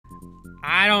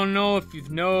I don't know if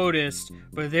you've noticed,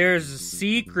 but there's a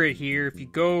secret here. If you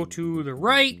go to the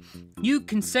right, you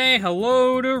can say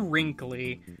hello to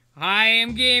Wrinkly. I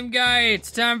am Game Guy.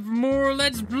 It's time for more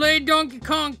Let's Play Donkey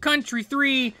Kong Country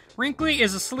 3. Wrinkly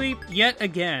is asleep yet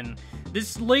again.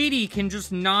 This lady can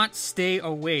just not stay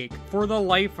awake for the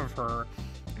life of her.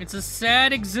 It's a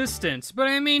sad existence, but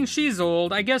I mean, she's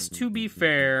old. I guess to be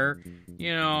fair,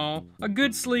 you know, a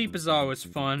good sleep is always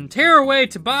fun. Tearaway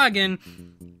Toboggan.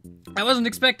 I wasn't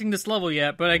expecting this level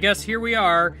yet, but I guess here we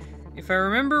are. If I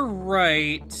remember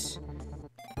right,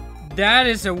 that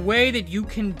is a way that you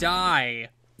can die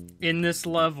in this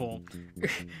level.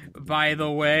 By the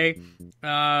way,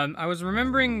 I was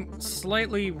remembering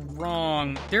slightly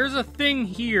wrong. There's a thing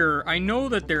here. I know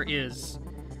that there is.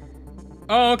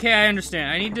 Oh, okay, I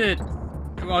understand. I need to...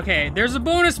 Okay, there's a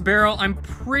bonus barrel. I'm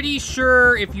pretty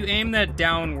sure if you aim that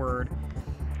downward.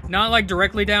 Not, like,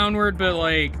 directly downward, but,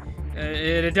 like,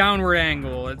 at a downward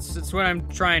angle. It's what I'm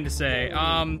trying to say.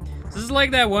 This is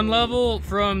like that one level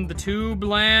from the Tube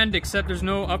Land, except there's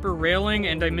no upper railing,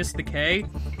 and I missed the K.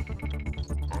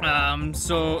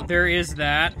 So there is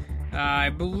that. I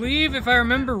believe, if I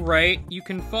remember right, you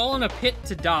can fall in a pit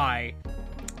to die.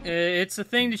 It's a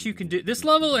thing that you can do. This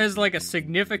level is like a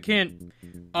significant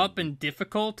up in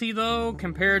difficulty, though,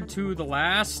 compared to the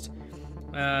last.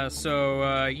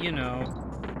 You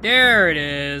know. There it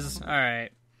is.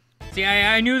 Alright. See,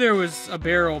 I knew there was a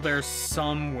barrel there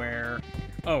somewhere.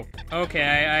 Oh, okay,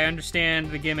 I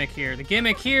understand the gimmick here. The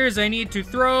gimmick here is I need to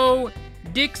throw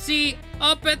Dixie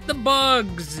up at the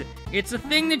bugs. It's a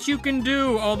thing that you can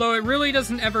do, although it really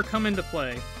doesn't ever come into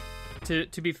play,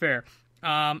 to be fair.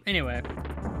 Anyway.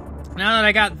 Now that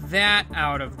I got that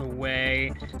out of the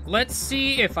way, let's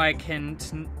see if I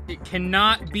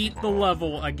cannot beat the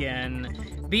level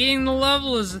again. Beating the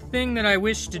level is a thing that I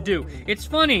wish to do. It's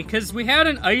funny, because we had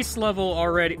an ice level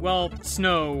already. Well,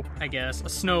 snow, I guess. A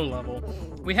snow level.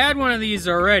 We had one of these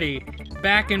already,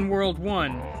 back in World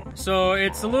 1. So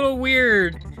it's a little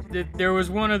weird that there was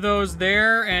one of those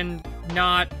there and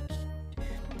not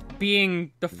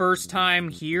being the first time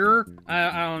here.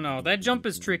 I don't know. That jump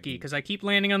is tricky, because I keep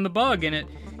landing on the bug, and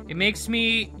it makes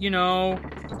me, you know,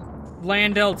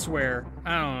 land elsewhere.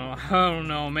 I don't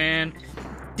know, man.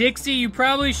 Dixie, you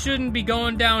probably shouldn't be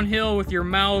going downhill with your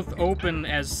mouth open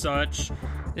as such.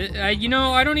 You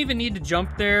know, I don't even need to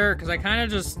jump there, because I kind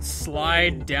of just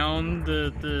slide down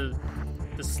the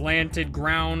slanted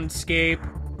groundscape.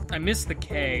 I missed the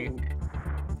K.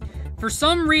 For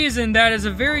some reason, that is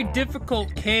a very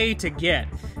difficult K to get.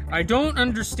 I don't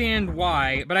understand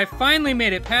why, but I finally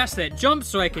made it past that jump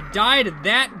so I could die to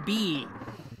that bee.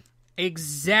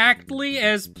 Exactly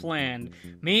as planned.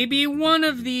 Maybe one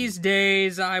of these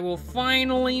days I will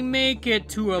finally make it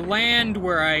to a land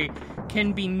where I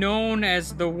can be known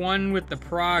as the one with the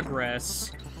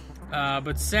progress.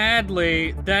 But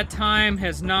sadly, that time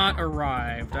has not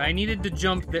arrived. I needed to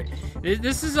jump there.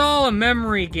 This is all a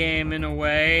memory game in a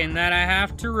way, in that I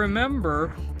have to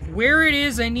remember where it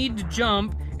is I need to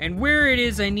jump and where it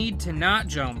is I need to not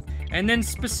jump. And then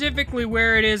specifically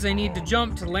where it is I need to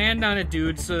jump to land on a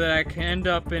dude so that I can end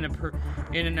up in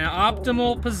an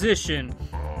optimal position.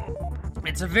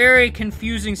 It's a very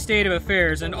confusing state of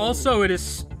affairs, and also it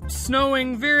is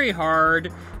snowing very hard,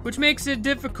 which makes it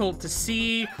difficult to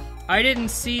see. I didn't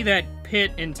see that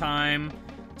pit in time,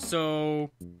 so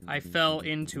I fell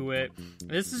into it.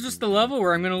 This is just the level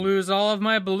where I'm gonna lose all of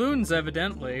my balloons,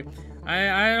 evidently.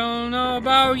 I don't know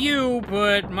about you,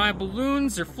 but my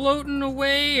balloons are floating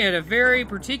away at a very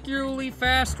particularly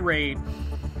fast rate.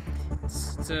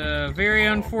 It's a very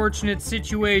unfortunate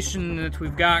situation that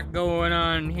we've got going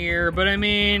on here, but I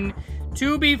mean,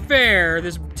 to be fair,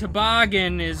 this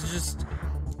toboggan is just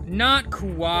not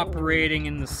cooperating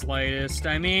in the slightest.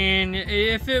 I mean,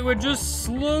 if it would just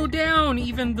slow down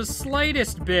even the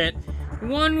slightest bit,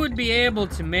 one would be able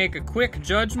to make a quick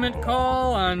judgment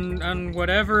call on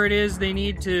whatever it is they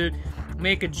need to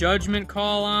make a judgment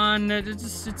call on. It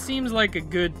seems like a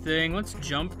good thing. Let's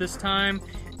jump this time.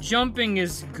 Jumping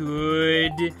is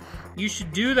good. You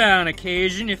should do that on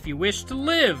occasion if you wish to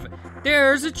live.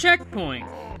 There's a checkpoint.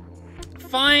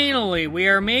 Finally, we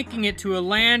are making it to a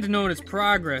land known as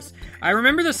Progress. I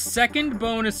remember the second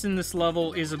bonus in this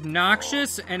level is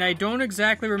obnoxious, and I don't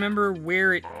exactly remember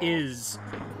where it is.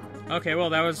 Okay, well,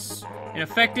 that was an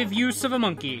effective use of a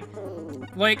monkey.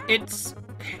 Like, it's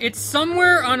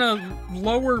somewhere on a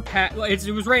lower path.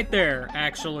 It was right there,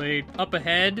 actually, up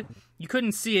ahead. You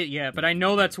couldn't see it yet, but I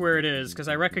know that's where it is, because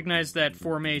I recognize that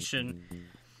formation.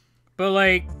 But,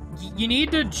 like, you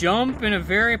need to jump in a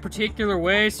very particular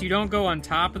way so you don't go on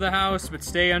top of the house, but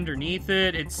stay underneath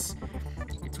it. It's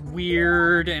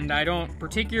weird, and I don't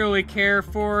particularly care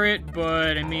for it,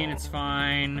 but, I mean, it's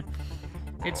fine.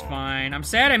 It's fine. I'm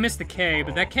sad I missed the K,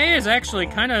 but that K is actually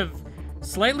kind of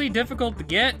slightly difficult to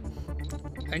get.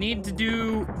 I need to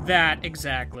do that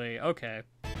exactly. Okay.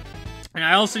 And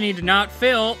I also need to not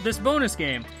fail this bonus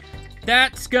game.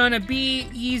 That's gonna be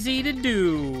easy to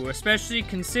do, especially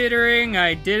considering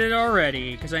I did it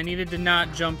already, because I needed to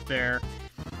not jump there.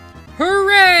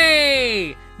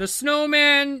 Hooray! The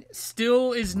snowman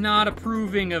still is not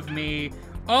approving of me.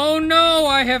 Oh no,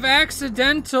 I have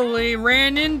accidentally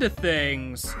ran into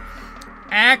things.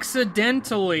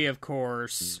 Accidentally, of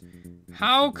course.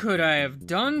 How could I have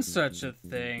done such a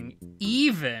thing,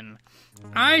 even?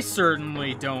 I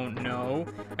certainly don't know.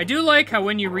 I do like how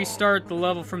when you restart the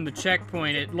level from the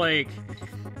checkpoint, it, like,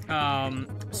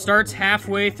 starts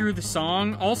halfway through the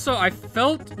song. Also, I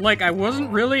felt like I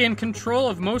wasn't really in control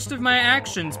of most of my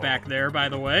actions back there, by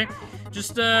the way.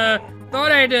 Just, thought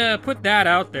I'd, put that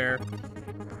out there.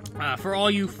 For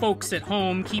all you folks at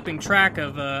home keeping track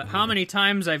of, how many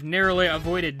times I've narrowly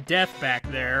avoided death back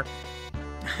there.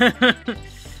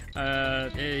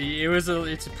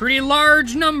 It's a pretty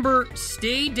large number.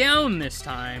 Stay down this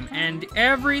time, and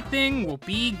everything will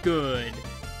be good.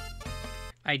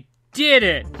 I did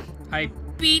it! I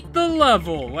beat the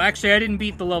level! Well, actually, I didn't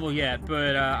beat the level yet,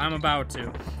 but, I'm about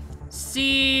to.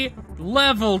 See?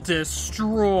 Level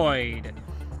destroyed.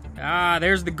 Ah,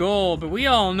 there's the goal, but we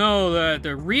all know that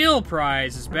the real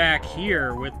prize is back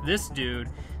here with this dude.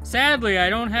 Sadly, I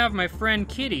don't have my friend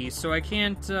Kitty, so I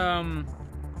can't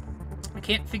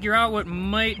figure out what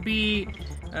might be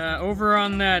over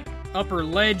on that upper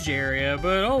ledge area,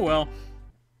 but oh well.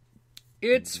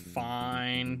 It's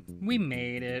fine. We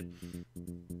made it.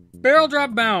 Barrel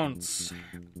Drop Bounce,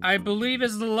 I believe,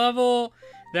 is the level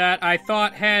that I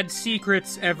thought had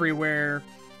secrets everywhere.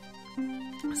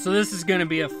 So this is gonna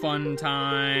be a fun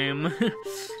time.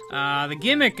 The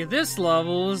gimmick of this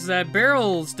level is that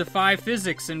barrels defy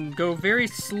physics and go very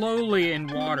slowly in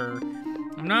water.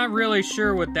 I'm not really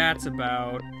sure what that's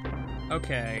about.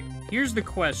 Okay, here's the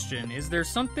question. Is there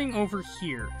something over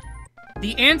here?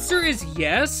 The answer is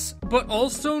yes, but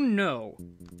also no.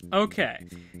 Okay.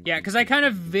 Yeah, because I kind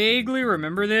of vaguely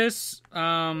remember this.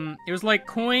 It was like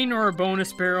coin or a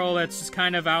bonus barrel that's just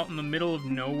kind of out in the middle of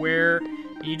nowhere.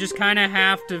 You just kind of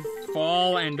have to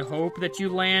fall and hope that you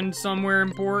land somewhere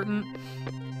important.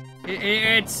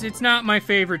 It's not my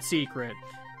favorite secret.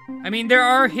 I mean, there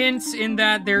are hints in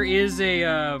that there is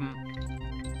a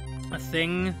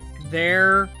thing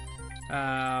there,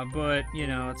 but, you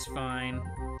know, it's fine.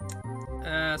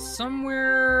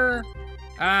 Somewhere...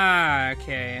 Ah,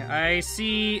 okay. I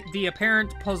see the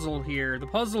apparent puzzle here. The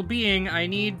puzzle being, I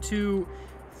need to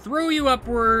throw you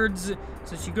upwards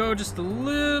so that you go just a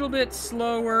little bit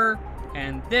slower,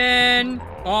 and then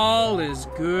all is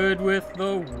good with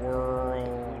the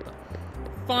world.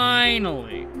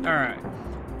 Finally. Alright.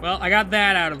 Well, I got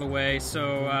that out of the way,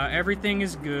 so everything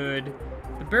is good.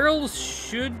 The barrels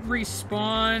should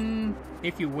respawn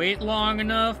if you wait long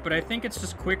enough, but I think it's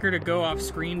just quicker to go off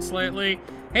screen slightly.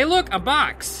 Hey look, a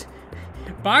box!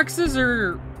 Boxes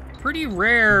are pretty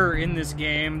rare in this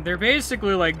game. They're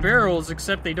basically like barrels,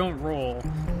 except they don't roll.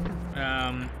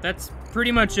 That's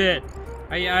pretty much it.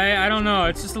 I don't know,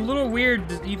 it's just a little weird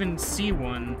to even see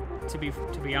one, to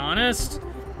be honest.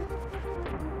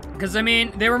 Because, I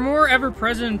mean, they were more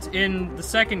ever-present in the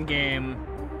second game,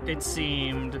 it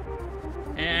seemed.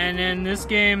 And in this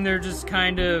game, they're just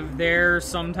kind of there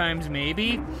sometimes,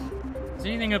 maybe. Is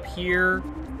anything up here?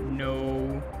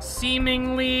 No.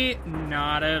 Seemingly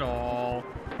not at all.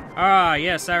 Ah,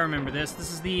 yes, I remember this.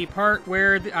 This is the part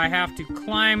where I have to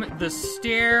climb the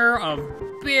stair of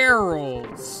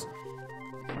barrels.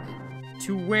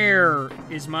 To where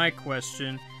is my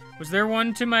question. Was there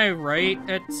one to my right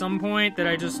at some point that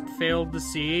I just failed to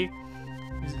see?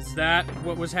 Is that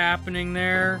what was happening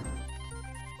there?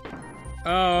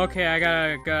 Oh, okay, I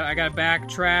gotta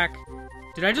backtrack.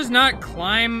 Did I just not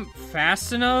climb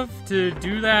fast enough to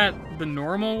do that the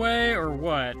normal way, or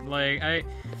what? Like, I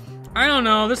don't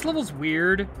know, this level's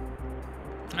weird.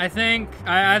 I think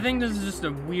this is just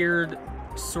a weird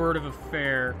sort of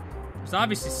affair. There's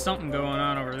obviously something going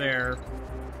on over there.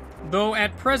 Though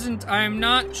at present, I'm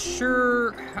not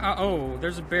sure how... Oh,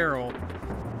 there's a barrel.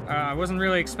 I wasn't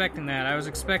really expecting that. I was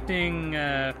expecting,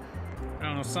 I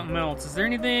don't know, something else. Is there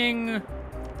anything...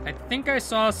 I think I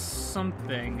saw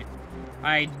something.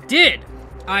 I did!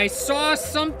 I saw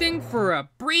something for a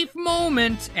brief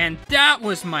moment, and that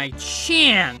was my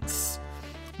chance!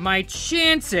 My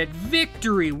chance at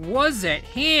victory was at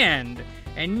hand,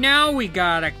 and now we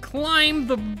gotta climb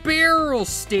the barrel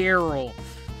sterile.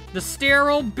 The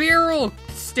sterile barrel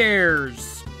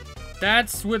stairs.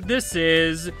 that's what this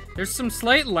is. There's some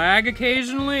slight lag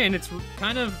occasionally, and it's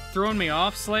kind of thrown me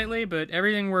off slightly, but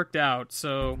everything worked out,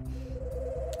 so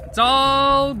it's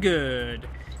all good.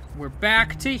 We're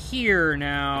back to here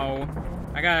now.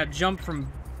 I gotta jump from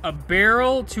a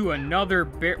barrel to another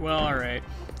well, alright.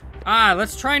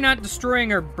 Let's try not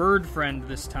destroying our bird friend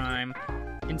this time.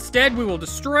 Instead, we will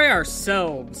destroy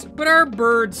ourselves, but our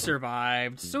bird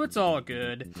survived, so it's all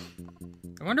good.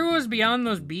 I wonder what was beyond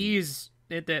those bees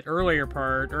at that earlier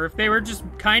part, or if they were just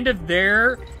kind of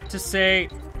there to say,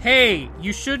 hey,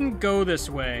 you shouldn't go this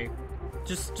way.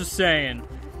 Just saying.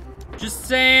 Just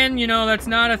saying, you know, that's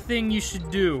not a thing you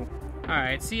should do.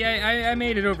 Alright, see, I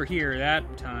made it over here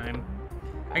that time.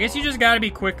 I guess you just gotta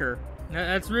be quicker.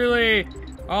 That's really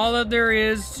all that there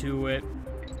is to it.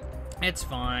 It's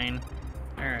fine.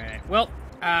 Alright, well,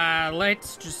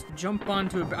 let's just jump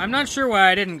onto it. I'm not sure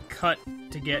why I didn't cut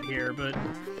to get here, but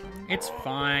it's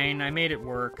fine. I made it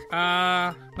work.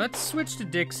 Let's switch to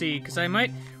Dixie, because I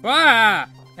might... I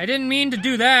didn't mean to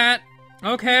do that!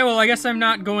 Okay, well, I guess I'm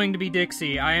not going to be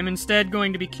Dixie. I am instead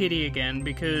going to be Kitty again,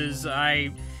 because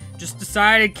I just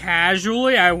decided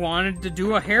casually I wanted to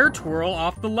do a hair twirl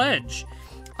off the ledge.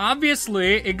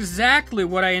 Obviously, exactly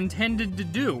what I intended to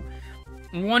do.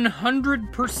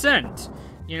 100%.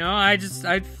 You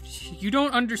know, you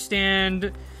don't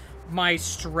understand my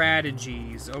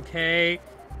strategies, okay?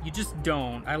 You just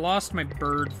don't. I lost my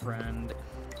bird friend.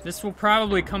 This will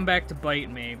probably come back to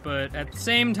bite me, but at the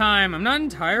same time, I'm not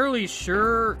entirely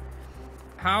sure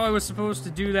how I was supposed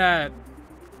to do that,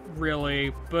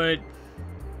 really, but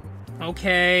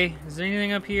okay. Is there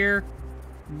anything up here?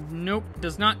 Nope,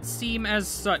 does not seem as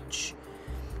such.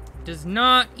 Does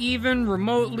not even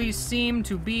remotely seem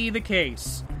to be the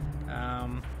case.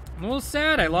 I'm a little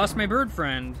sad I lost my bird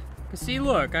friend. Cause see,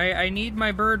 look, I need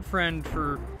my bird friend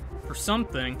for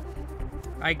something.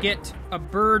 I get a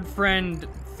bird friend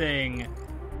thing.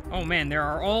 Oh man, there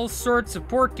are all sorts of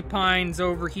porcupines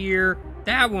over here.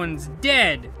 That one's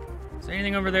dead. Is there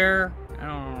anything over there? I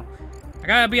don't know. I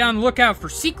gotta be on the lookout for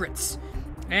secrets.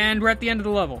 And we're at the end of the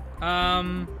level.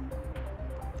 I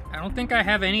don't think I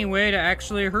have any way to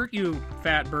actually hurt you,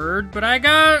 fat bird, but I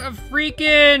got a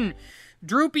freaking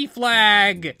droopy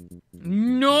flag.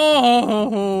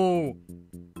 No!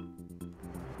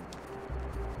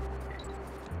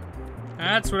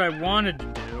 That's what I wanted to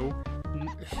do.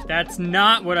 That's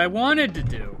not what I wanted to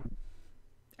do.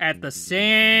 At the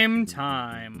same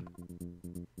time.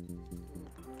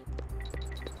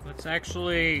 Let's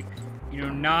actually, you know,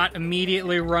 not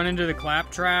immediately run into the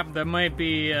claptrap. That might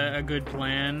be a good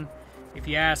plan, if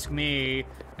you ask me.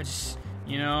 I just,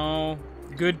 you know,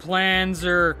 good plans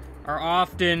are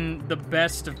often the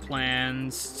best of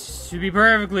plans. To be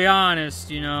perfectly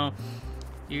honest, you know,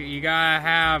 you gotta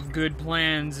have good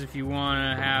plans if you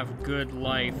want to have good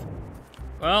life.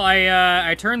 Well,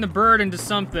 I turned the bird into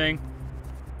something.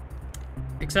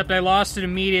 Except I lost it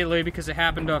immediately because it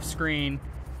happened off screen.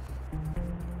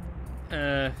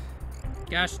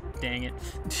 Gosh dang it.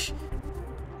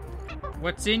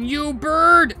 What's in you,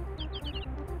 bird?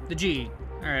 The G.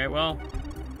 Alright, well,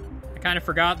 I kind of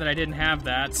forgot that I didn't have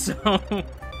that, so that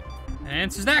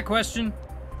answers that question.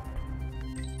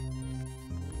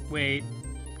 Wait.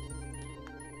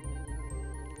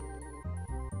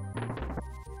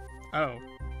 Oh.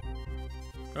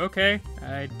 Okay,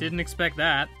 I didn't expect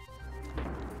that.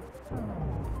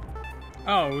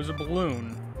 Oh, it was a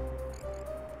balloon.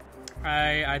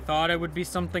 I thought it would be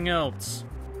something else.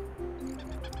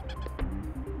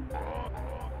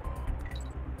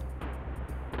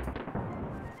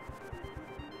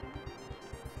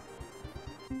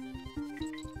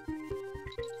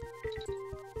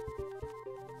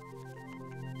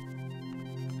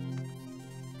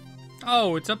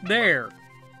 Oh, it's up there.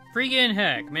 Freaking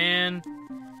heck, man.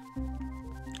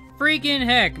 Freaking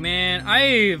heck, man.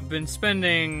 I've been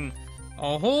spending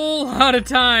a whole lot of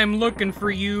time looking for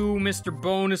you, Mr.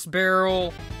 Bonus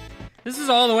Barrel. This is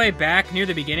all the way back near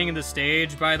the beginning of the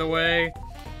stage, by the way.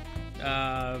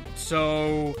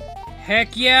 So,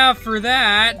 heck yeah for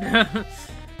that.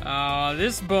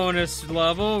 This bonus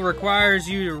level requires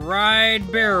you to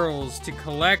ride barrels to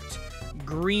collect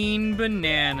green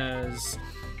bananas.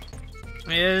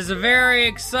 It is a very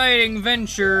exciting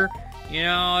venture. You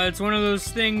know, it's one of those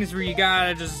things where you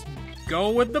gotta just go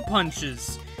with the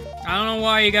punches. I don't know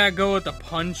why you gotta go with the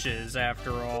punches,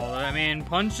 after all. I mean,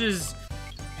 punches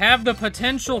have the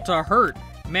potential to hurt.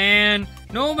 Man,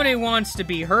 nobody wants to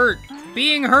be hurt.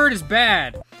 Being hurt is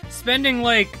bad. Spending,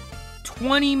 like,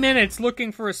 20 minutes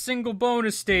looking for a single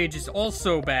bonus stage is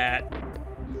also bad.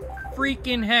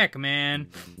 Freaking heck, man.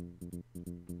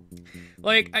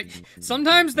 Like,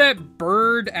 sometimes that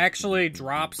bird actually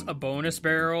drops a bonus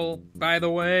barrel, by the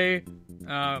way.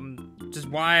 Just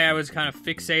why I was kind of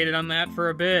fixated on that for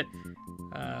a bit.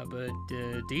 But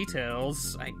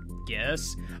details, I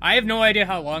guess. I have no idea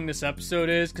how long this episode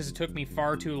is, because it took me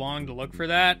far too long to look for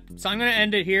that. So I'm gonna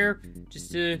end it here,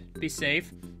 just to be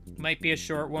safe. Might be a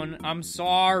short one. I'm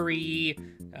sorry.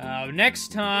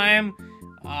 Next time,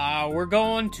 we're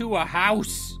going to a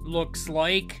house, looks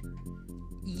like.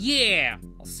 Yeah!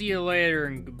 I'll see you later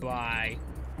and goodbye.